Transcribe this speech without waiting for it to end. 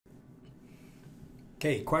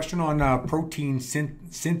Okay, question on protein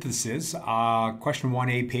synthesis, question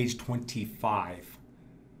 1A, page 25.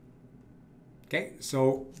 Okay,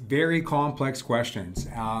 so very complex questions.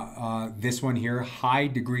 This one here, high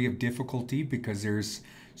degree of difficulty because there's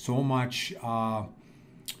so much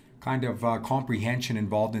comprehension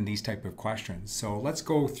involved in these type of questions. So let's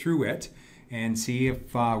go through it and see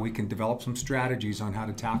if we can develop some strategies on how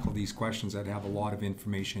to tackle these questions that have a lot of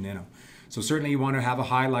information in them. So certainly you want to have a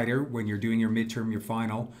highlighter when you're doing your midterm, your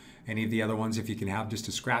final, any of the other ones. If you can have just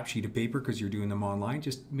a scrap sheet of paper because you're doing them online,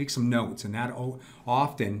 just make some notes, and that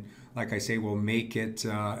often, like I say, will make it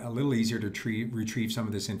a little easier to retrieve some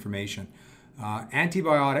of this information.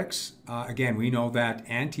 Antibiotics, again, we know that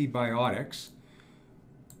antibiotics,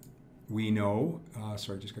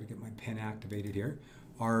 sorry, just got to get my pen activated here,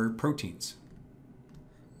 are proteins,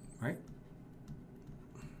 right?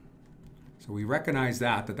 So we recognize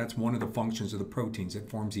that's one of the functions of the proteins that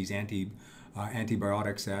forms these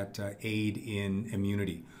antibiotics that aid in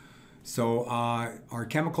immunity. So are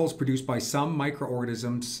chemicals produced by some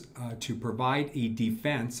microorganisms to provide a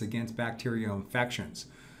defense against bacterial infections.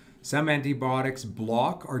 Some antibiotics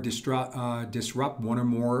block or disrupt one or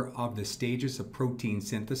more of the stages of protein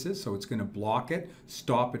synthesis, so it's going to block it,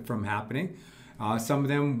 stop it from happening. Some of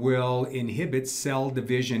them will inhibit cell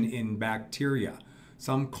division in bacteria.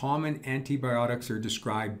 Some common antibiotics are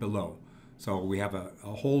described below. So we have a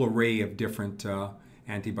whole array of different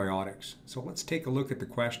antibiotics. So let's take a look at the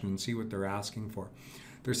question and see what they're asking for.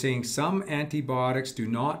 They're saying some antibiotics do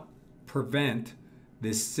not prevent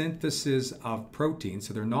the synthesis of protein.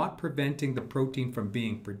 So they're not preventing the protein from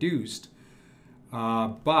being produced,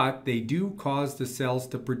 but they do cause the cells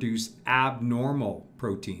to produce abnormal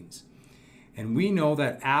proteins. And we know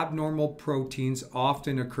that abnormal proteins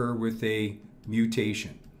often occur with a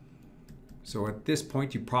mutation. So at this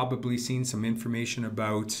point, you've probably seen some information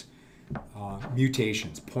about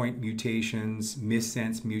mutations, point mutations,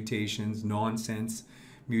 missense mutations, nonsense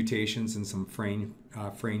mutations, and some frame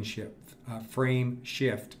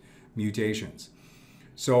shift mutations.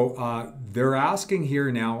 So they're asking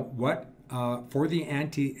here now what for the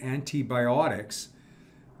antibiotics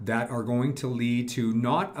that are going to lead to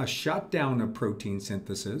not a shutdown of protein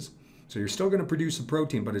synthesis. So you're still going to produce a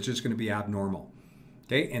protein, but it's just going to be abnormal.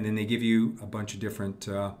 Okay, and then they give you a bunch of different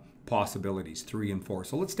possibilities, 3 and 4.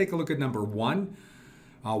 So let's take a look at number 1.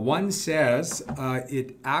 1 says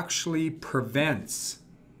it actually prevents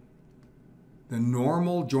the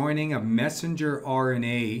normal joining of messenger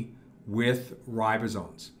RNA with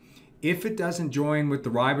ribosomes. If it doesn't join with the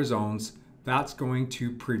ribosomes, that's going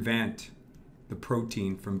to prevent the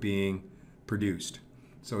protein from being produced.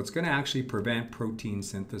 So it's going to actually prevent protein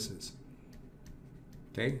synthesis.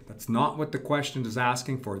 Okay, that's not what the question is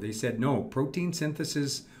asking for. They said no, protein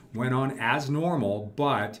synthesis went on as normal,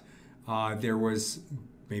 but there was,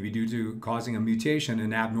 maybe due to causing a mutation,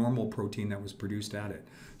 an abnormal protein that was produced at it.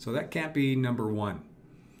 So that can't be number 1.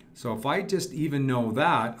 So if I just even know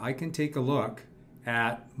that, I can take a look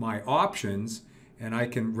at my options, and I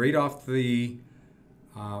can right off the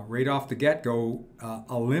get-go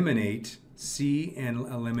eliminate C and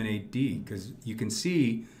eliminate D, because you can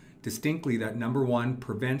see distinctly that number 1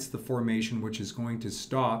 prevents the formation, which is going to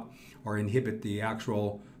stop or inhibit the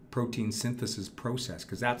actual protein synthesis process,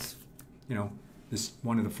 because that's, this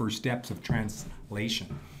one of the first steps of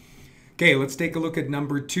translation. Okay, let's take a look at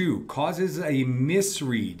number 2. Causes a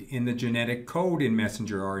misread in the genetic code in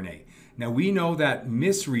messenger RNA. Now we know that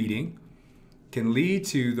misreading can lead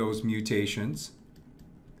to those mutations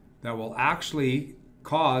that will actually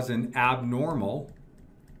cause an abnormal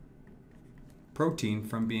protein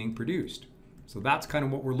from being produced. So that's kind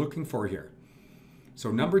of what we're looking for here. So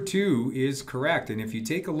number 2 is correct. And if you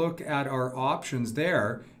take a look at our options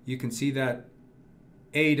there, you can see that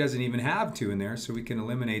A doesn't even have 2 in there, so we can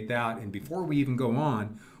eliminate that. And before we even go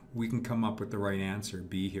on, we can come up with the right answer,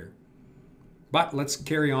 B here. But let's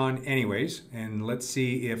carry on anyways, and let's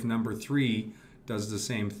see if number 3 does the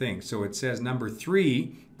same thing. So it says number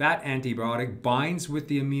 3, that antibiotic binds with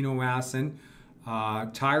the amino acid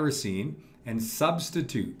tyrosine and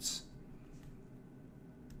substitutes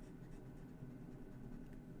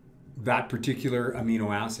that particular amino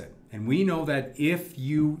acid. And we know that if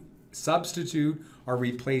you substitute or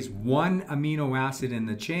replace one amino acid in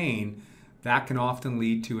the chain, that can often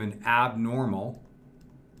lead to an abnormal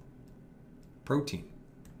protein.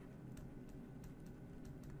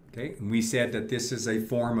 Okay, and we said that this is a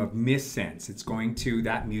form of missense. It's going to,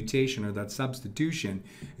 that mutation or that substitution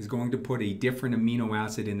is going to put a different amino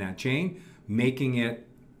acid in that chain, making it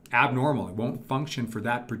abnormal. It won't function for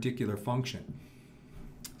that particular function.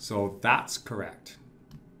 So that's correct.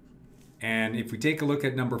 And if we take a look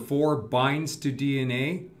at number 4, binds to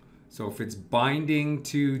DNA. So if it's binding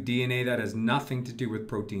to DNA, that has nothing to do with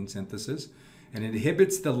protein synthesis. And it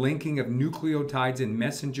inhibits the linking of nucleotides in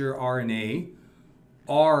messenger RNA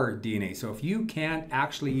or DNA. So if you can't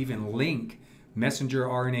actually even link messenger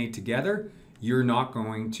RNA together, you're not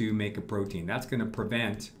going to make a protein. That's going to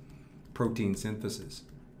prevent protein synthesis,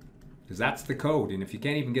 because that's the code. And if you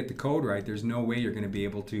can't even get the code right, there's no way you're going to be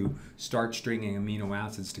able to start stringing amino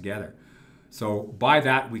acids together. So by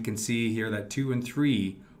that, we can see here that 2 and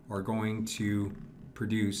 3 are going to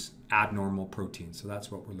produce abnormal proteins. So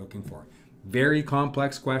that's what we're looking for. Very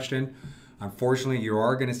complex question. Unfortunately, you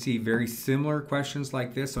are going to see very similar questions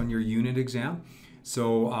like this on your unit exam.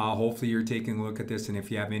 So hopefully you're taking a look at this, and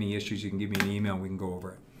if you have any issues, you can give me an email and we can go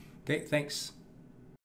over it. Okay, thanks.